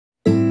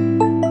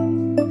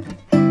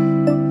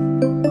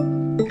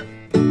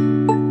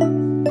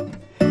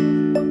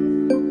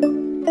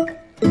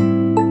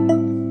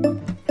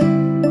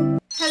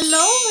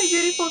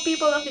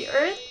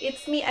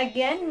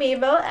again,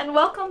 Mayvel, and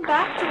welcome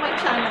back to my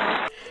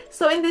channel.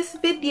 So in this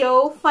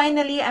video,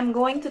 finally, I'm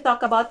going to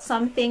talk about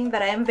something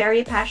that I am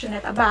very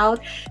passionate about,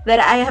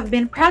 that I have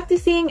been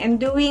practicing and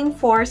doing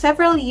for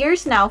several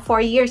years now, 4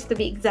 years to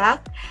be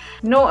exact.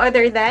 No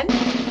other than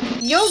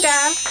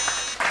yoga.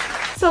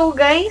 So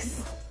guys,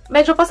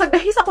 medyo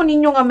pasagdahis ako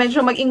ninyo nga medyo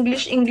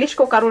mag-English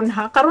ko karon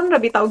ha. Karon ra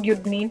bitaw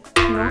gyud ni,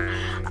 no?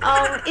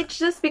 It's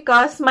just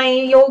because my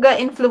yoga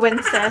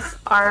influences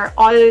are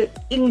all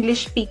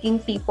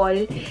English-speaking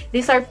people.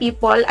 These are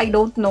people I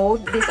don't know.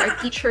 These are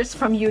teachers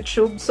from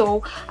YouTube.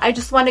 So I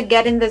just want to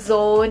get in the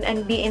zone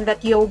and be in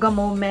that yoga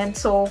moment.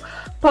 So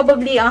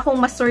probably ang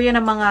akong masterya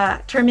ng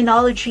mga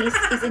terminologies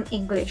is in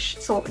English.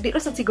 So di ra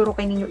sad siguro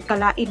kay ninyo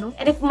ikalain, no?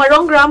 And if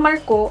marong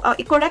grammar ko,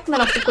 i-correct na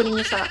lang ko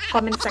ninyo sa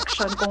comment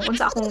section kung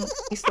unsa akong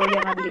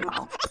istorya nga dili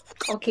mao.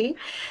 Okay?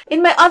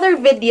 In my other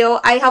video,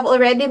 I have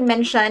already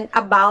mentioned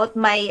about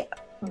my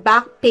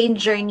back pain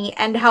journey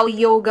and how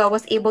yoga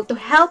was able to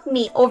help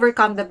me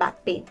overcome the back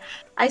pain.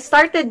 I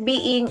started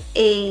being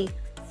a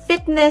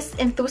fitness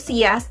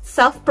enthusiast,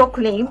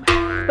 self-proclaimed,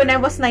 when I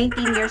was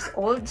 19 years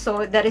old.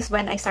 So that is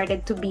when I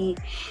started to be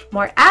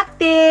more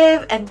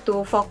active and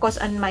to focus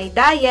on my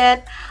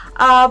diet.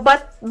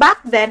 But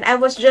back then, I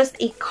was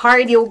just a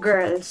cardio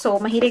girl. So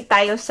mahilig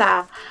tayo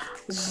sa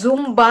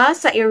Zumba,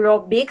 sa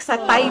aerobics, sa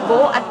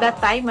Taibo. At that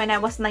time, when I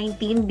was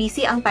 19,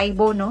 busy ang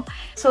Taibo, no?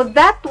 So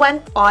that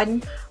went on.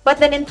 But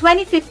then in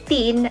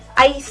 2015,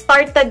 I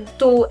started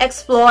to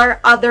explore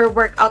other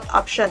workout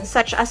options,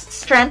 such as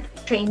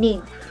strength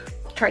training.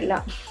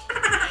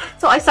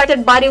 So I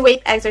started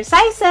bodyweight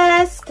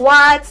exercises,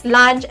 squats,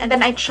 lunge, and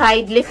then I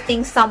tried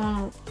lifting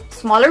some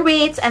smaller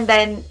weights, and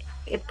then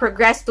it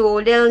progressed to a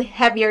little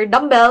heavier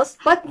dumbbells.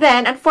 But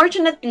then,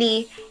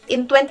 unfortunately,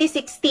 in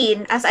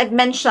 2016, as I've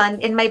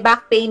mentioned in my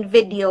back pain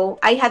video,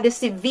 I had a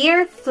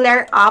severe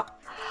flare-up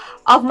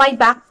of my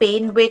back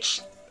pain,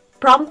 which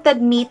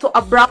prompted me to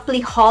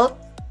abruptly halt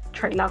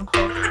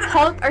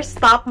or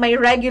stop my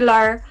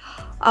regular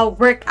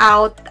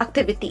workout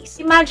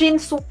activities. Imagine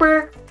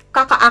super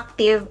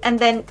kaka-active, and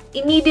then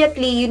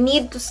immediately you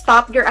need to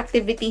stop your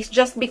activities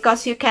just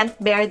because you can't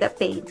bear the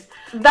pain.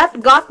 That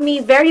got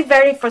me very,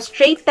 very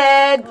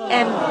frustrated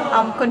and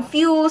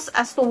confused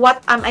as to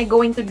what am I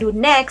going to do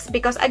next,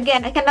 because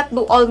again, I cannot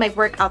do all my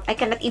workout. I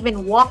cannot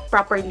even walk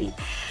properly.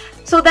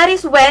 So that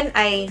is when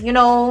I,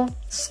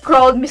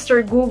 scrolled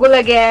Mr. Google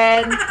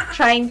again,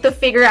 trying to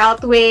figure out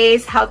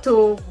ways how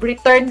to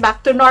return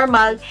back to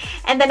normal.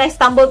 And then I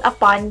stumbled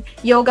upon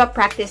yoga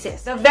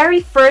practices. The very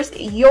first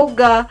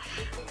yoga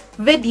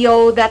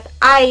video that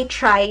I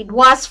tried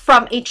was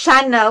from a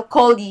channel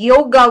called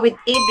Yoga with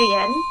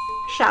Adrian.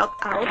 Shout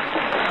out.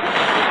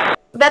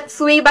 That's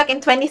way back in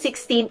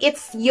 2016.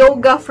 It's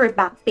yoga for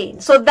back pain.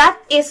 So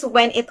that is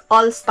when it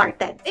all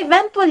started.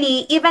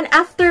 Eventually, even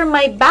after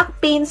my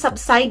back pain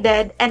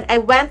subsided and I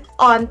went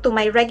on to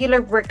my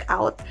regular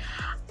workout,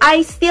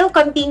 I still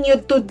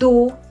continued to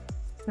do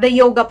the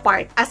yoga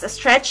part as a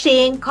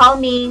stretching,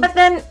 calming. But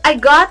then I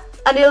got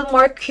a little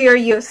more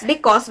curious,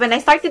 because when I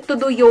started to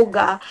do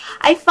yoga,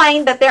 I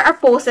find that there are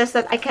poses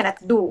that I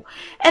cannot do.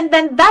 And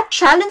then that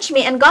challenged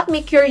me and got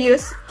me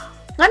curious,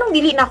 nganong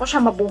dili na ako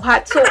siya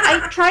mabuhat. So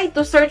I tried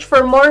to search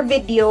for more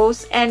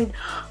videos and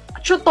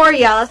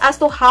tutorials as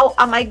to how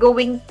am I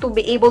going to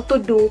be able to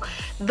do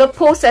the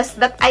poses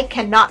that I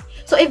cannot.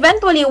 So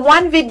eventually,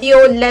 one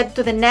video led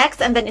to the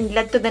next, and then it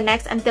led to the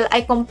next, until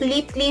I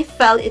completely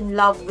fell in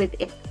love with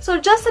it.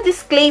 So just a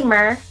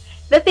disclaimer,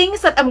 the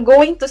things that I'm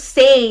going to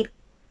say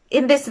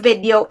in this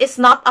video is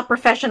not a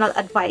professional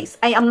advice.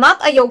 I am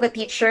not a yoga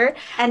teacher,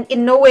 and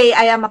in no way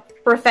I am a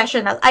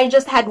professional. I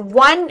just had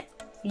one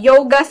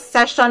yoga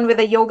session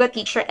with a yoga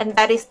teacher, and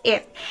that is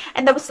it.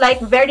 And that was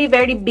like very,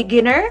 very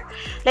beginner,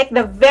 like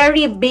the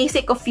very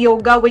basic of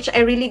yoga, which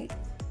I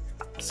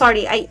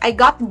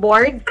got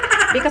bored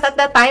because at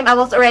that time I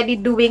was already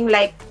doing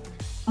like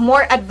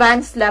more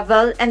advanced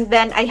level, and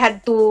then I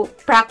had to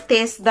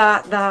practice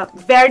the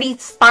very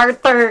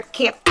starter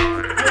kit.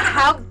 I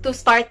have to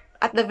start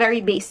at the very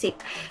basic.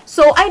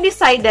 So I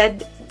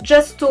decided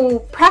just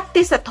to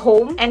practice at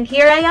home, and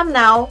here I am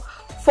now,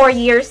 4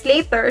 years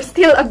later,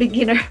 still a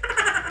beginner.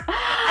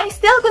 I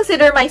still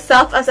consider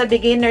myself as a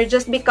beginner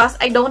just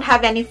because I don't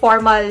have any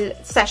formal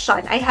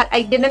session.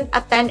 I didn't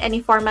attend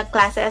any formal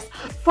classes.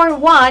 For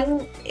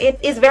one,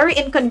 it is very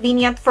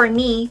inconvenient for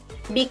me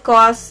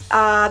because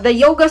the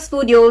yoga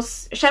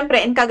studios,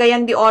 syempre in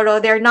Cagayan de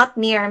Oro, they're not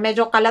near.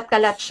 Medyo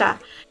kalat-kalat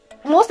siya.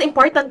 Most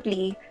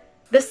importantly,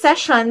 the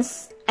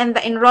sessions and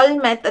the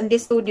enrollment in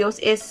these studios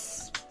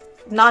is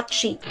not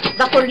cheap.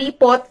 The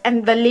kuripot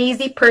and the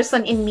lazy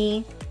person in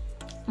me,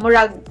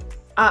 murag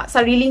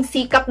sariling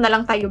sikap na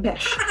lang tayo,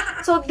 besh.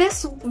 So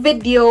this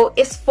video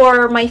is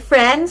for my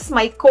friends,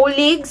 my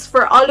colleagues,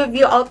 for all of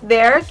you out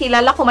there,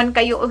 kilala ko man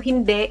kayo o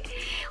hindi,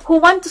 who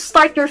want to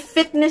start your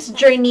fitness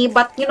journey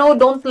but you know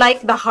don't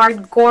like the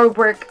hardcore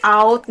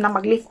workout na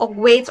maglift of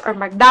weights or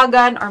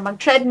magdagan or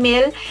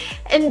mag-treadmill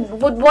and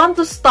would want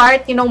to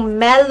start, you know,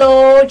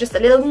 mellow, just a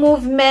little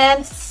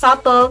movement,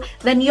 subtle,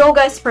 then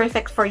yoga is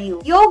perfect for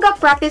you. Yoga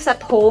practice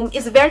at home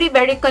is very,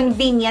 very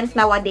convenient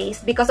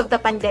nowadays because of the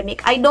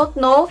pandemic. I don't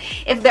know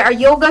if there are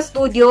yoga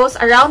studios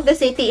around the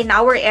city in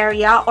our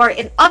area or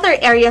in other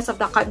areas of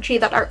the country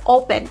that are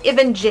open,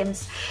 even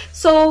gyms.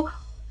 So,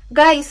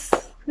 guys,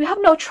 we have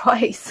no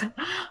choice.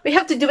 We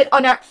have to do it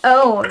on our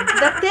own.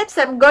 The tips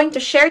I'm going to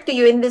share to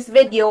you in this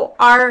video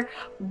are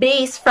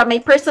based from my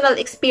personal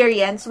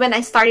experience when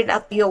I started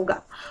out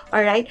yoga.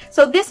 Alright?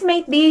 So this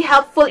may be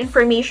helpful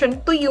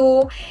information to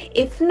you.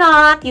 If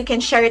not, you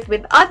can share it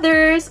with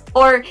others.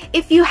 Or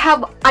if you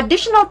have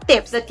additional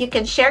tips that you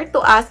can share to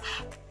us,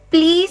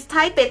 please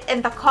type it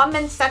in the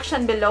comment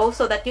section below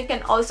so that you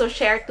can also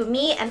share to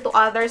me and to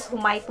others who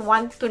might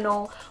want to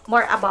know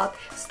more about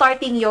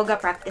starting yoga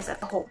practice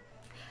at home.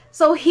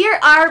 So here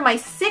are my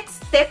 6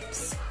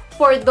 tips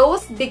for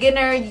those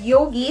beginner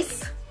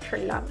yogis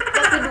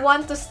that would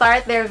want to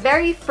start their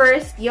very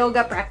first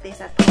yoga practice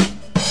at home.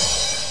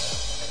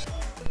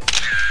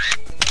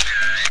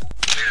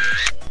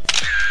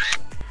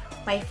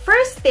 My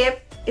first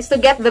tip is to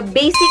get the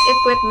basic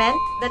equipment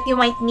that you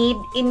might need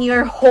in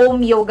your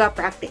home yoga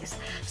practice.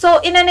 So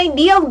in an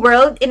ideal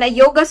world, in a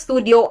yoga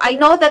studio, I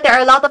know that there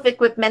are a lot of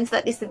equipments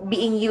that is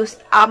being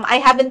used. I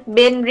haven't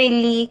been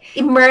really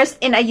immersed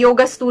in a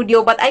yoga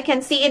studio, but I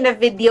can see in the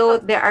video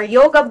there are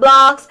yoga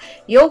blocks,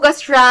 yoga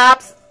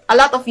straps, a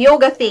lot of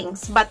yoga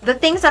things. But the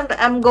things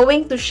I'm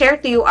going to share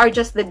to you are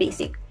just the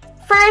basic.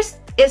 First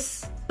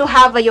is to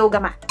have a yoga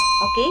mat.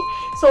 Okay?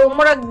 So,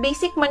 murag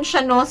basic man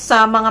siya no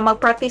sa mga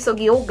mag-practice og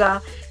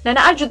yoga na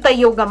naa-jud tay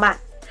yoga mat.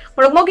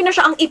 Murag mo gina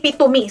siya ang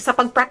epitome sa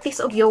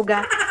pag-practice og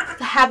yoga,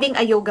 having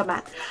a yoga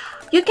mat.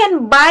 You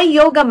can buy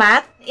yoga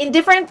mat in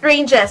different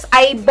ranges.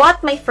 I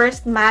bought my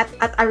first mat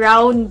at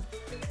around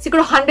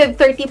siguro 130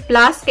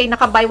 plus kay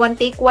naka-buy one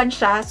take one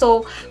siya.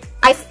 So,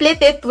 I split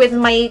it with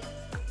my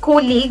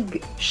colleague.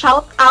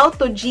 Shout out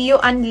to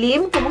Gio and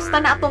Lim. Kumusta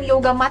na atong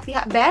yoga mat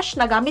diha, besh?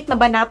 Nagamit na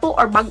ba nato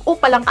or bag-o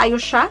pa lang kayo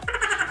siya?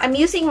 I'm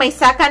using my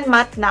second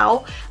mat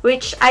now,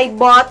 which I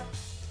bought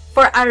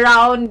for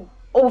around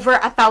over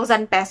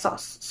 1,000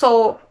 pesos.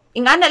 So,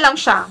 ingana lang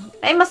siya.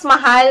 Ay mas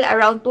mahal,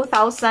 around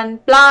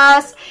 2,000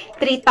 plus,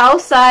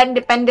 3,000,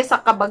 depende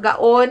sa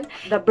kabagaon,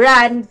 the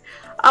brand.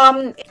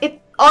 It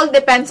all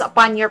depends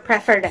upon your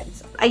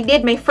preference. I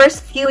did my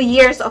first few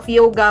years of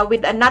yoga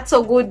with a not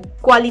so good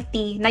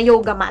quality na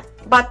yoga mat.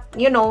 But,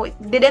 you know, it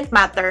didn't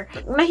matter.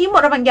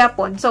 Mahimo raman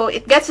gyapon, so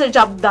it gets the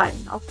job done.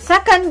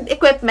 Second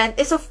equipment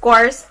is, of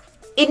course,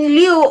 in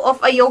lieu of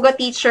a yoga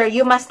teacher,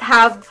 you must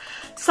have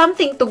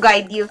something to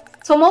guide you.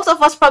 So most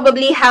of us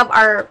probably have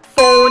our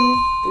phone,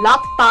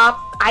 laptop,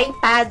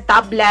 iPad,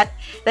 tablet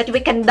that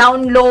we can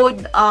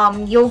download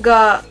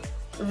yoga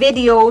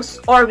videos,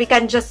 or we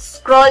can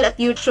just scroll at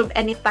YouTube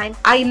anytime.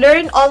 I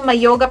learn all my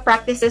yoga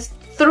practices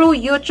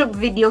through YouTube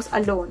videos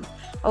alone.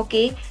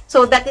 Okay?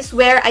 So that is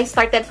where I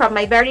started, from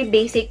my very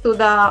basic to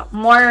the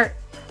more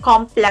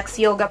complex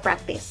yoga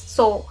practice.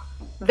 So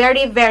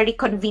very, very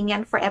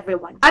convenient for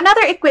everyone.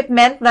 Another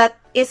equipment that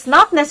is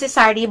not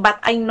necessary but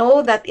I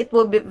know that it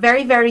will be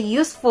very, very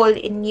useful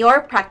in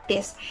your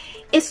practice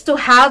is to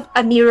have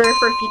a mirror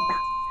for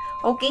feedback.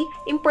 Okay?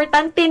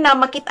 Importante na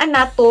makita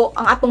nato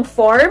ang atong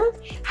form,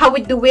 how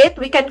we do it.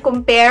 We can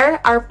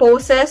compare our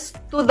poses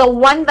to the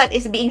one that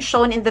is being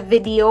shown in the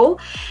video.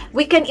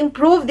 We can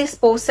improve these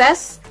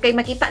poses. Kay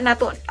makita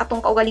nato atong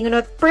kaugalingon.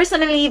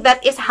 Personally,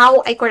 that is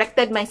how I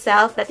corrected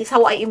myself. That is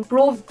how I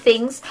improved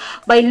things,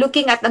 by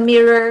looking at the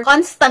mirror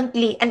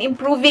constantly and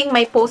improving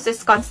my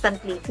poses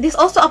constantly. This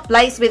also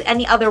applies with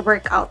any other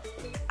workout.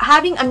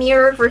 Having a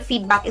mirror for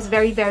feedback is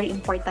very, very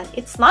important.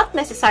 It's not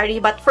necessary,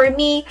 but for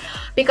me,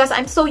 because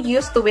I'm so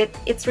used to it,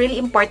 it's really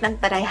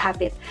important that I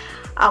have it.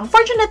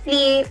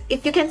 Fortunately,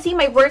 if you can see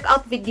my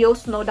workout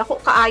videos, no, dako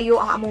kaayo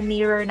ang among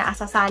mirror na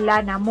asa sala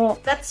namo.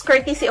 That's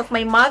courtesy of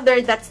my mother.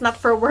 That's not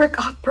for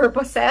workout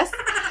purposes.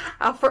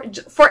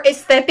 For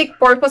aesthetic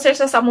purposes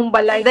sa among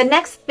balay. The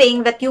next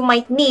thing that you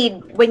might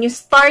need when you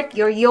start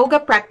your yoga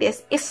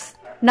practice is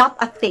not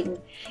a thing.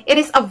 It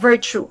is a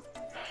virtue.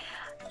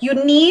 You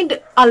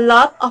need a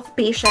lot of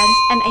patience,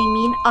 and I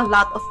mean a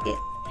lot of it.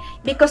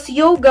 Because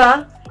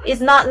yoga is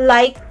not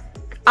like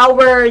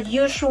our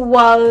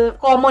usual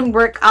common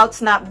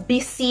workouts na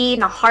busy,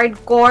 na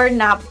hardcore,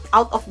 na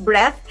out of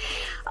breath.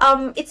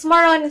 It's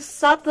more on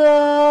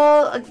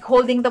subtle,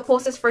 holding the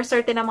poses for a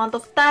certain amount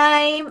of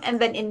time,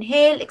 and then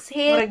inhale,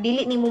 exhale. Murag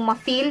dili nimo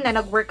ma-feel na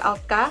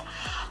nag-workout ka.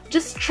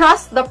 Just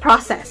trust the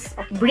process.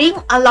 Bring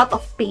a lot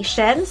of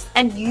patience,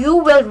 and you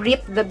will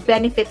reap the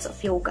benefits of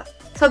yoga.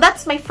 So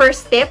that's my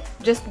first tip.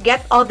 Just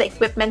get all the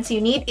equipments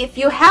you need. If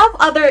you have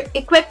other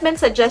equipment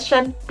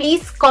suggestion,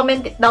 please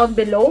comment it down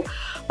below.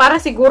 Para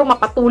siguro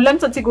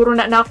mapatulan sa siguro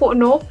na nako,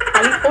 no?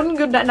 Palipon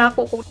yun na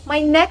nako.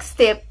 My next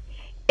tip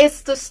is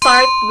to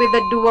start with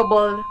a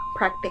doable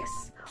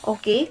practice.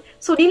 Okay?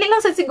 So, dili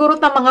lang sa siguro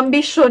ta mga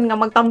ambisyon nga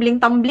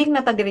magtambling-tambling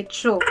na ta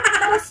diretsyo.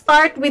 Let's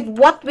start with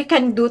what we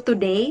can do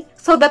today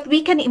so that we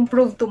can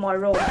improve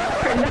tomorrow.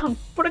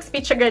 Puro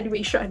speech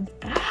graduation.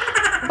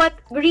 But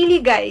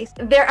really, guys,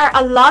 there are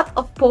a lot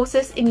of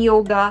poses in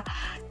yoga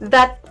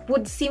that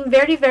would seem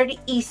very, very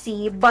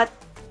easy, but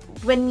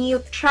when you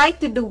try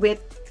to do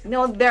it, you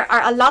know, there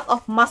are a lot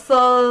of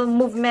muscle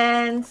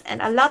movements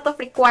and a lot of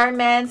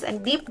requirements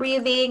and deep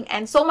breathing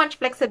and so much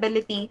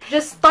flexibility.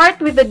 Just start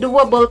with the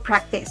doable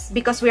practice.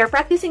 Because we are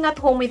practicing at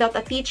home without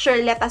a teacher,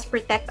 let us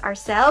protect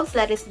ourselves.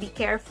 Let us be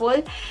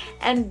careful.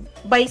 And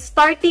by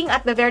starting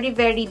at the very,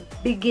 very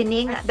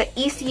beginning, the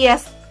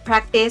easiest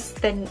practice,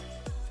 then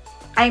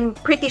I'm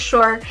pretty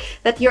sure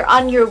that you're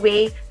on your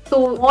way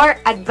to more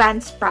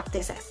advanced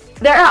practices.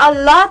 There are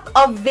a lot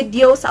of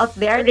videos out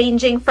there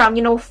ranging from,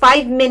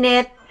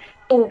 5-minute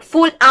to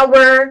full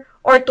hour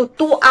or to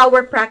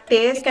 2-hour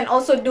practice. You can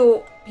also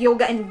do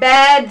yoga in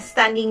bed,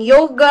 standing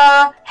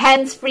yoga,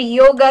 hands-free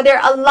yoga. There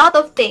are a lot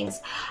of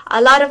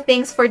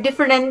things for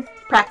different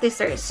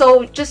practitioners.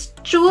 So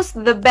just choose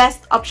the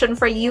best option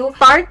for you.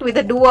 Start with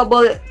a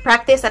doable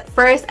practice at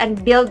first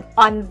and build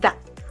on that.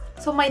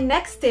 So my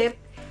next tip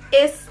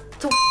is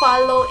to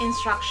follow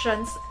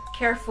instructions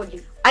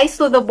carefully. Eyes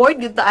to the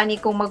board, yun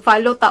taani kung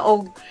mag-follow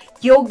taog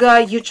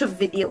yoga YouTube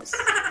videos.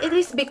 It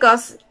is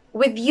because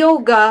with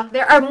yoga,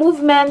 there are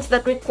movements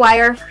that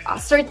require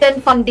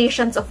certain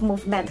foundations of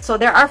movement. So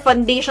there are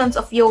foundations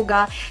of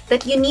yoga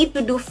that you need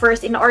to do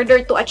first in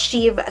order to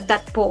achieve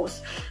that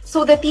pose.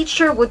 So the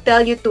teacher would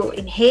tell you to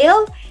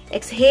inhale,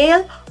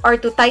 exhale, or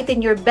to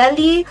tighten your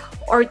belly,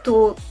 or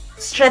to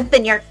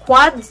strengthen your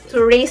quads,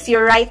 to raise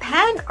your right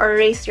hand or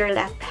raise your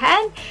left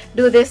hand.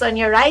 Do this on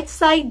your right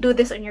side, do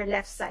this on your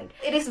left side.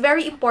 It is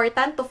very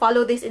important to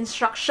follow this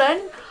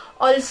instruction.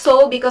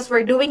 Also, because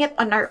we're doing it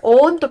on our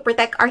own to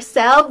protect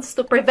ourselves,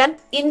 to prevent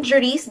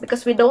injuries,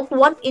 because we don't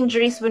want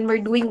injuries when we're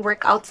doing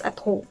workouts at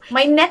home.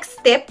 My next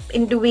tip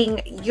in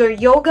doing your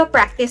yoga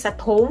practice at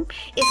home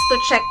is to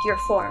check your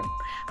form.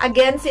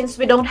 Again, since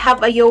we don't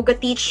have a yoga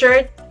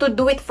teacher to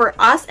do it for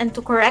us and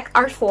to correct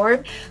our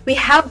form, we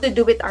have to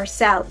do it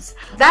ourselves.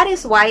 That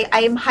is why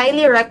I am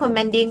highly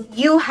recommending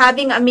you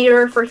having a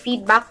mirror for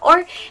feedback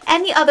or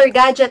any other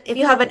gadget. If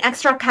you have an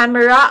extra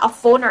camera, a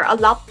phone, or a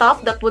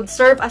laptop that would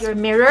serve as your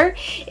mirror,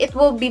 it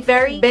will be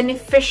very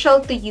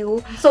beneficial to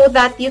you so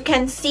that you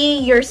can see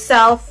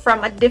yourself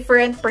from a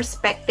different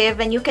perspective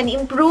and you can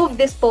improve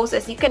these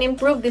poses, you can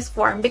improve this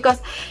form,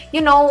 because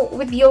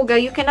with yoga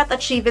you cannot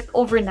achieve it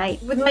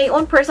overnight. With my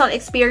own personal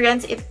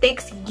experience, it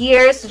takes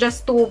years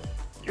just to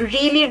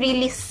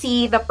really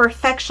see the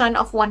perfection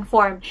of one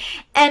form,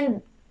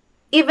 and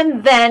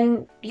even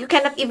then you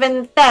cannot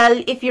even tell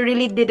if you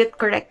really did it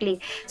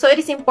correctly. So it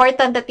is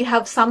important that you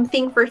have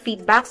something for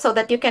feedback so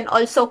that you can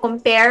also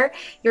compare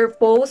your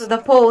pose to the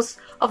pose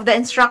of the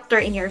instructor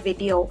in your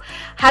video.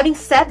 Having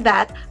said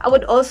that, I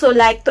would also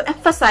like to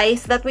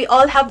emphasize that we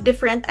all have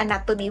different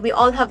anatomy, we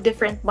all have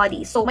different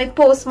bodies. So my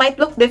pose might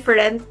look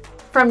different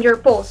from your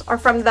pose or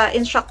from the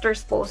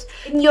instructor's pose.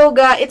 In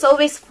yoga, it's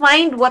always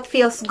find what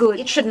feels good.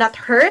 It should not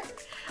hurt,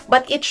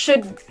 but it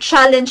should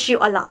challenge you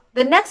a lot.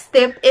 The next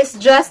tip is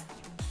just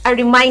a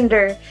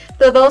reminder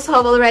to those who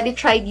have already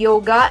tried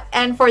yoga,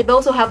 and for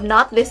those who have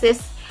not, this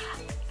is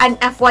an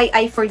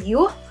FYI for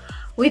you.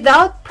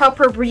 Without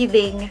proper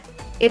breathing,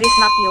 it is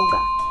not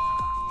yoga.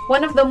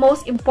 One of the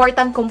most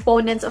important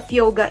components of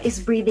yoga is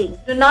breathing.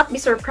 Do not be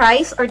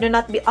surprised or do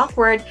not be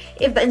awkward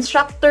if the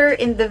instructor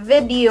in the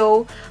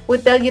video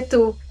would tell you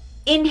to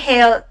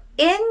inhale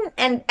in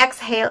and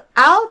exhale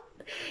out.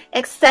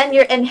 Extend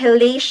your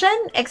inhalation,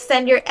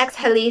 extend your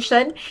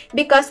exhalation,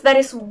 because that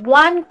is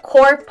one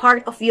core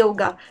part of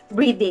yoga,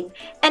 breathing.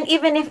 And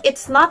even if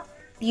it's not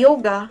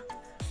yoga,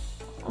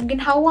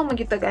 ginhawa mo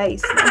kita,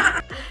 guys.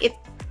 It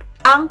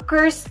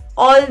anchors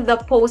all the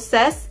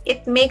poses.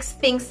 It makes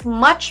things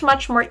much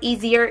more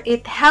easier.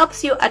 It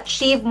helps you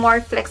achieve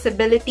more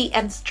flexibility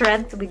and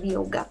strength with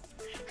yoga.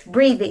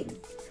 Breathing.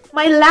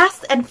 My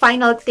last and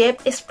final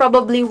tip is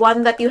probably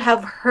one that you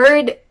have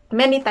heard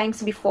many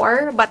times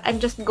before, but I'm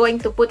just going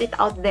to put it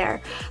out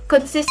there.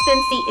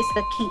 Consistency is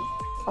the key,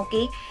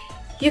 okay?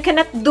 You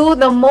cannot do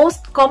the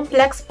most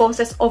complex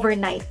poses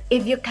overnight.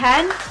 If you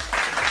can,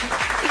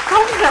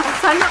 ikaw na,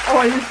 sana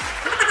all.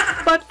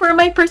 But for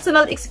my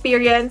personal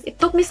experience, it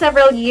took me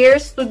several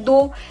years to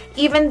do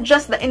even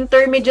just the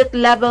intermediate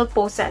level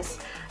poses.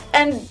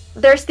 And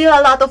there's still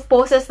a lot of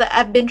poses that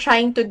I've been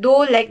trying to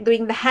do, like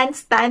doing the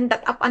handstand,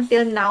 that up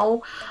until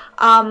now,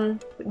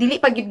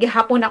 dili pa gyud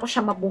gihapon ako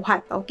siya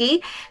mabuhat,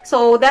 okay?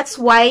 So that's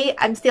why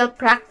I'm still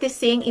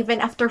practicing. Even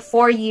after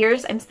 4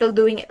 years, I'm still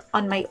doing it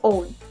on my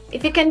own.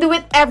 If you can do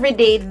it every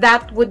day,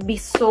 that would be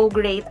so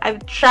great.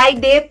 I've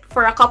tried it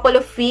for a couple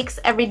of weeks,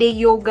 everyday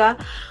yoga.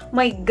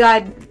 My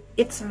God,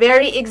 it's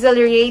very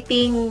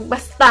exhilarating.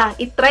 Basta,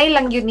 itry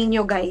lang yun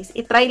ninyo, guys.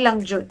 Itry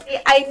lang yun.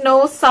 I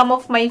know some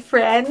of my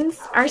friends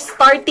are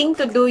starting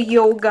to do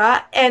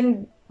yoga,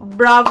 and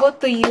bravo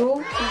to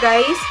you,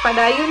 guys.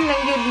 Padayon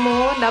lang yun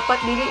mo. Dapat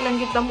dili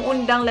lang yun mo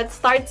undang. Let's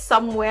start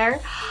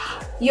somewhere.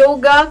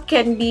 yoga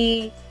can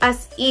be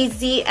as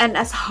easy and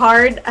as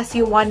hard as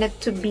you want it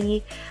to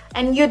be.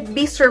 And you'd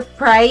be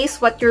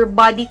surprised what your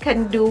body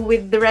can do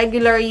with the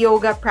regular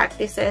yoga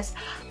practices.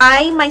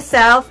 I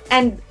myself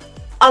and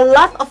a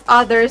lot of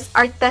others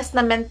are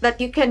testament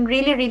that you can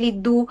really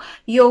do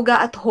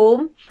yoga at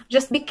home.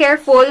 Just be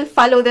careful,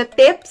 follow the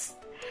tips,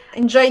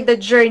 enjoy the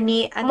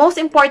journey, and most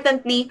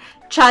importantly,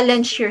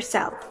 challenge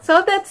yourself.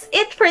 So that's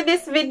it for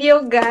this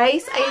video,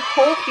 guys. I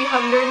hope you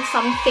have learned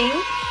something.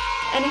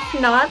 And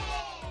if not,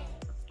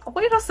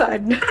 okay na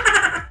sad.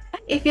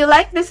 If you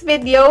like this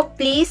video,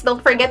 please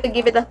don't forget to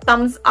give it a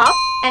thumbs up.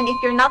 And if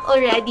you're not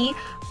already,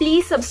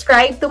 please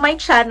subscribe to my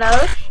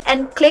channel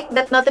and click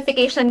that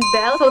notification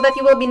bell so that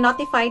you will be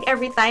notified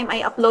every time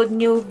I upload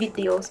new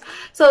videos.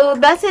 So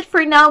that's it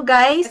for now,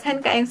 guys.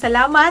 Kaayong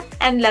salamat,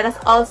 and let us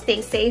all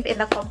stay safe in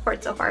the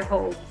comforts of our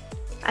home.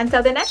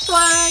 Until the next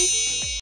one!